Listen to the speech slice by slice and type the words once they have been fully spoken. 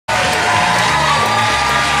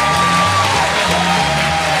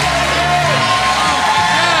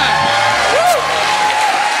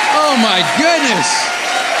my goodness.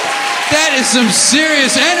 That is some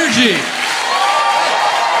serious energy.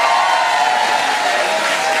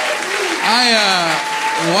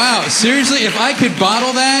 Wow, seriously, if I could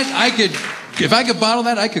bottle that, I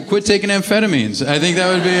could quit taking amphetamines. I think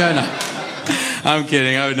that would be, no. I'm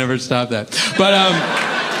kidding, I would never stop that. But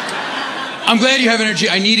I'm glad you have energy.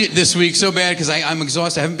 I need it this week so bad because I'm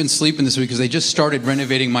exhausted. I haven't been sleeping this week because they just started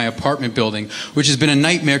renovating my apartment building, which has been a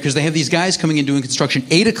nightmare because they have these guys coming in doing construction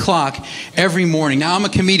 8 o'clock every morning. Now, I'm a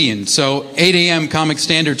comedian, so 8 a.m. Comic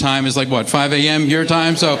Standard Time is like, what, 5 a.m. your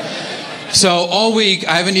time? So all week,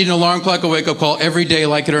 I haven't needed an alarm clock, a wake-up call. Every day,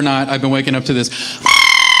 like it or not, I've been waking up to this.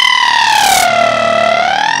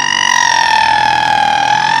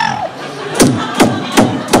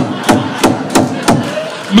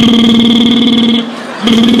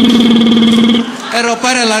 Pero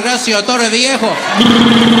para la gracia, Torre Viejo.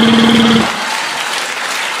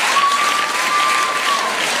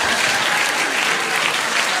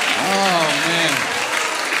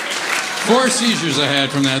 Four seizures I had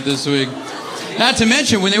from that this week. Not to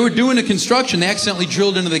mention, when they were doing the construction, they accidentally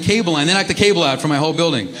drilled into the cable line. They knocked the cable out for my whole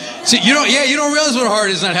building. See, you don't realize what hard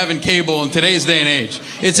it is not having cable in today's day and age.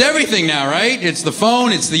 It's everything now, right? It's the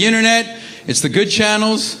phone, it's the internet, it's the good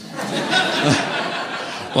channels.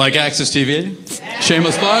 Like Access TV.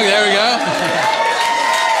 Shameless plug, there we go.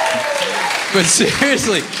 But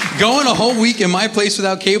seriously, going a whole week in my place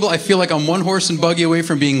without cable, I feel like I'm one horse and buggy away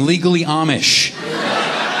from being legally Amish.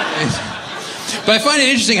 But I find it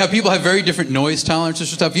interesting how people have very different noise tolerances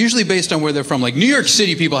for stuff, usually based on where they're from. Like New York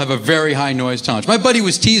City people have a very high noise tolerance. My buddy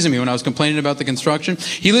was teasing me when I was complaining about the construction.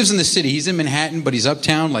 He lives in the city. He's in Manhattan, but he's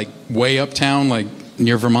uptown, like way uptown, like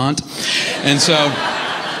near Vermont. And so,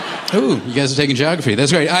 ooh, you guys are taking geography.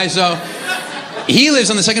 That's great. So he lives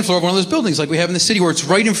on the second floor of one of those buildings like we have in the city where it's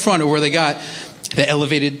right in front of where they got the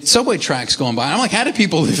elevated subway tracks going by. And I'm like, how do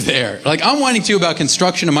people live there? Like, I'm whining to you about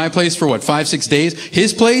construction in my place for what, 5-6 days?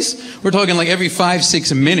 His place, we're talking like every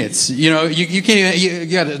 5-6 minutes. You know, you can't even,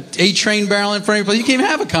 you got an 8-train barrel in front of your place. You can't even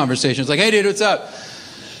have a conversation. It's like, hey dude, what's up?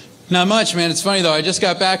 Not much, man. It's funny though. I just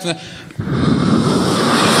got back from the...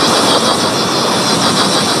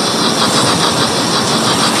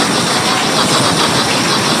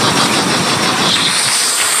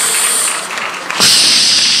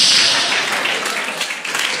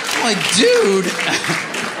 I'm like, dude,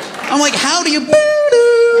 I'm like, how do you...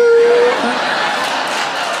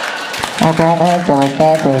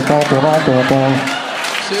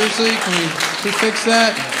 Seriously, can we fix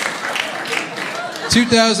that?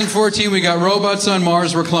 2014, we got robots on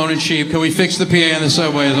Mars, we're cloning sheep. Can we fix the PA on the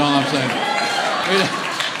subway is all I'm saying.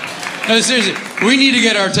 No, seriously, we need to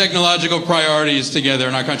get our technological priorities together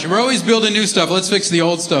in our country. We're always building new stuff. Let's fix the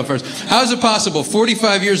old stuff first. How is it possible?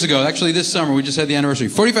 45 years ago, actually this summer, we just had the anniversary.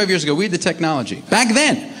 45 years ago, we had the technology. Back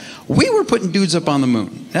then, we were putting dudes up on the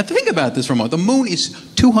moon. Now think about this for a moment. The moon is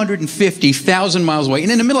 250,000 miles away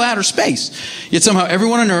and in the middle of outer space. Yet somehow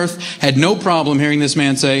everyone on Earth had no problem hearing this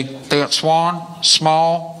man say, "That's one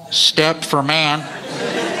small step for man."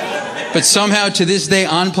 But somehow, to this day,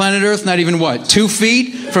 on planet Earth, not even, what, 2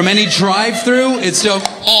 feet from any drive-through, it's still... How's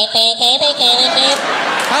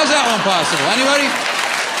that one possible? Anybody?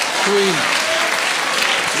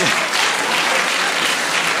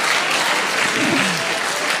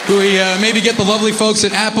 Can we maybe get the lovely folks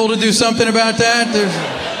at Apple to do something about that?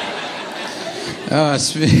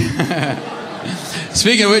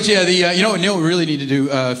 Speaking of which, yeah, you know what we really need to do,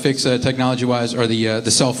 fix technology-wise, are the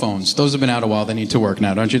cell phones. Those have been out a while. They need to work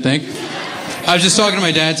now, don't you think? I was just talking to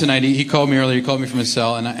my dad tonight. He called me earlier. He called me from his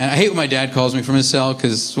cell, and I hate when my dad calls me from his cell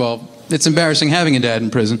because, well, it's embarrassing having a dad in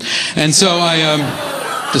prison. And so I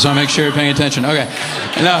just want to make sure you're paying attention. Okay.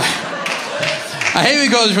 Now, I hate when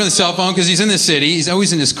he calls me from the cell phone because he's in the city. He's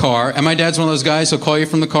always in his car. And my dad's one of those guys who'll call you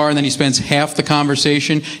from the car and then he spends half the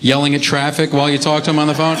conversation yelling at traffic while you talk to him on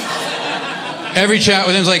the phone. Every chat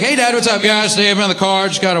with him is like, "Hey, Dad, what's up? Yeah, stay up in the car.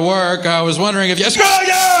 Just got to work. I was wondering if you..." Screw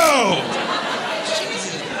you!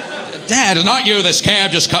 Dad, it's not you. This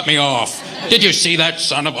cab just cut me off. Did you see that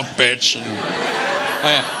son of a bitch?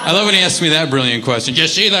 I love when he asks me that brilliant question. Did you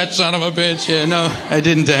see that son of a bitch? Yeah, no, I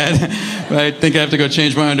didn't, Dad. But I think I have to go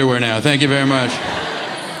change my underwear now. Thank you very much.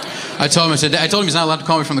 I told him he's not allowed to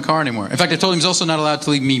call me from the car anymore. In fact, I told him he's also not allowed to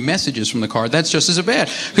leave me messages from the car. That's just as bad.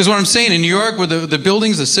 Because what I'm saying, in New York, where the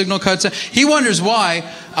buildings, the signal cuts out, he wonders why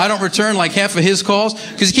I don't return like half of his calls,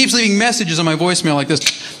 because he keeps leaving messages on my voicemail like this.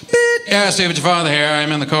 Beep. Yeah, stay with your father here.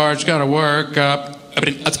 I'm in the car. Just got to work.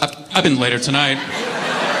 I've been later tonight.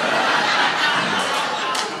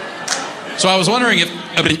 So I was wondering if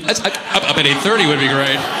up at 8:30 would be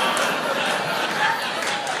great.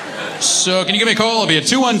 So can you give me a call? I'll be at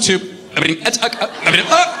 212.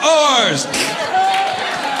 Oars.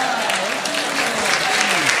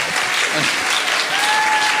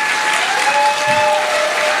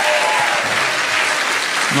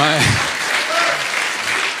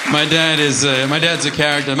 My dad's a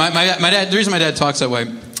character. My dad. The reason my dad talks that way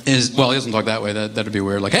is, well, he doesn't talk that way. That'd be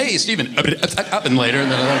weird. Like, hey, Stephen, and later,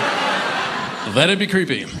 that'd be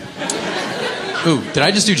creepy. Ooh, did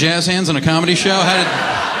I just do jazz hands on a comedy show?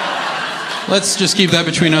 Let's just keep that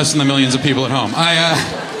between us and the millions of people at home.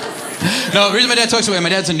 No, the reason my dad talks that way, my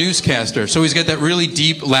dad's a newscaster, so he's got that really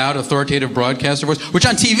deep, loud, authoritative broadcaster voice, which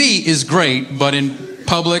on TV is great, but in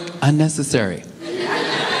public, unnecessary.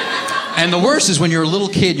 And the worst is when you're a little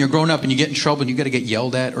kid and you're growing up and you get in trouble and you got to get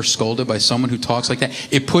yelled at or scolded by someone who talks like that.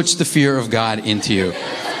 It puts the fear of God into you.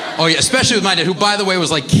 Oh yeah, especially with my dad, who, by the way,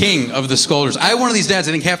 was like king of the scolders. I had one of these dads,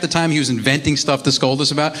 I think half the time he was inventing stuff to scold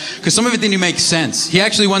us about, because some of it didn't even make sense. He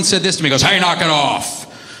actually once said this to me, he goes, hey, knock it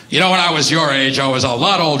off. You know, when I was your age, I was a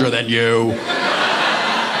lot older than you.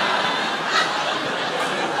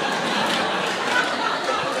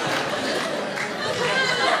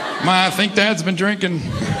 I think Dad's been drinking.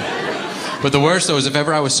 But the worst, though, is if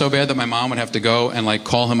ever I was so bad that my mom would have to go and, like,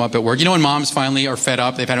 call him up at work. You know when moms finally are fed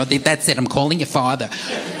up? They've had, that's it, I'm calling your father.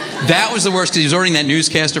 That was the worst, because he was already in that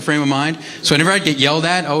newscaster frame of mind. So whenever I'd get yelled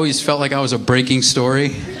at, I always felt like I was a breaking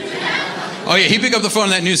story. Oh, yeah, he'd pick up the phone in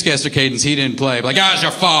that newscaster cadence he didn't play. Like, how's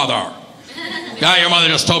your father? Your mother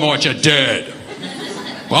just told me what you did.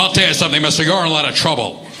 Well, I'll tell you something, mister, you're in a lot of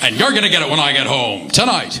trouble. And you're going to get it when I get home.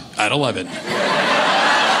 Tonight, at 11.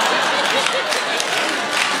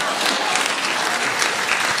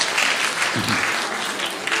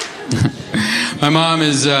 My mom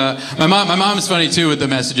is funny too with the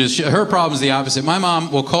messages. Her problem is the opposite. My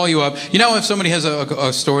mom will call you up. You know, if somebody has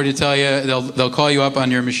a story to tell you, they'll call you up on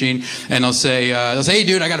your machine and they'll say, hey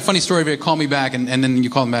dude, I got a funny story, but call me back, and then you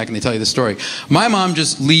call them back and they tell you the story. My mom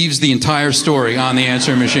just leaves the entire story on the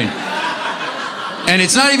answering machine. And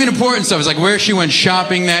it's not even important stuff. It's like where she went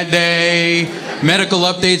shopping that day, medical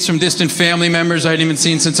updates from distant family members I hadn't even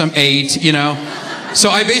seen since I'm 8, you know. So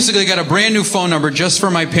I basically got a brand new phone number just for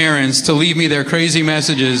my parents to leave me their crazy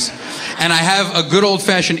messages. And I have a good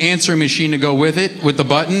old-fashioned answering machine to go with it, with the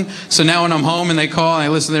button. So now when I'm home and they call and I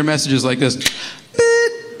listen to their messages like this.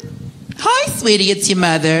 Hi, sweetie, it's your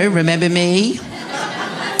mother. Remember me?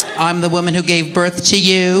 I'm the woman who gave birth to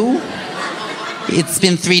you. It's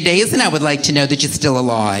been 3 days and I would like to know that you're still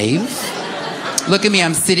alive. Look at me,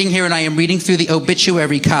 I'm sitting here and I am reading through the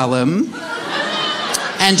obituary column.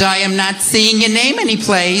 And I am not seeing your name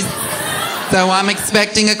anyplace. So I'm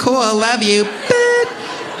expecting a call. Love you.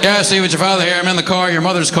 Yeah, see, with your father here. I'm in the car. Your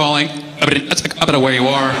mother's calling. Up where you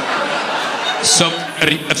are. So,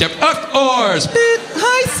 oars.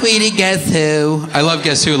 Hi, sweetie. Guess who? I love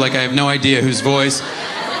Guess Who. Like I have no idea whose voice.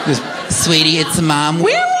 Sweetie, it's Mom.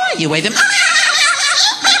 Where are you? Wait, lunch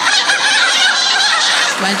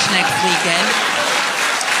next weekend.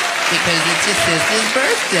 Because it's your sister's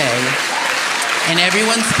birthday. And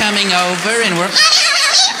everyone's coming over, and we're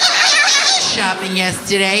shopping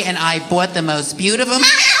yesterday, and I bought the most beautiful 30%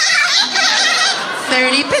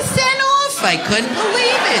 off. I couldn't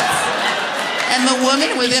believe it. And the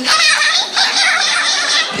woman with him,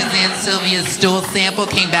 because Aunt Sylvia's stool sample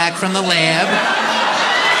came back from the lab.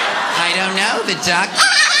 I don't know, the doc.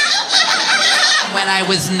 When I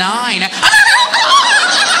was 9.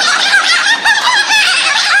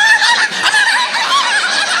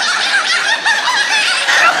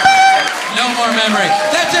 No more memory.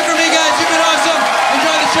 That's it for me, guys. You've been awesome.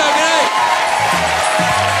 Enjoy the show. Good night.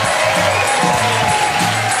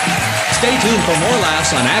 Stay tuned for more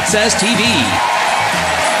laughs on Access TV.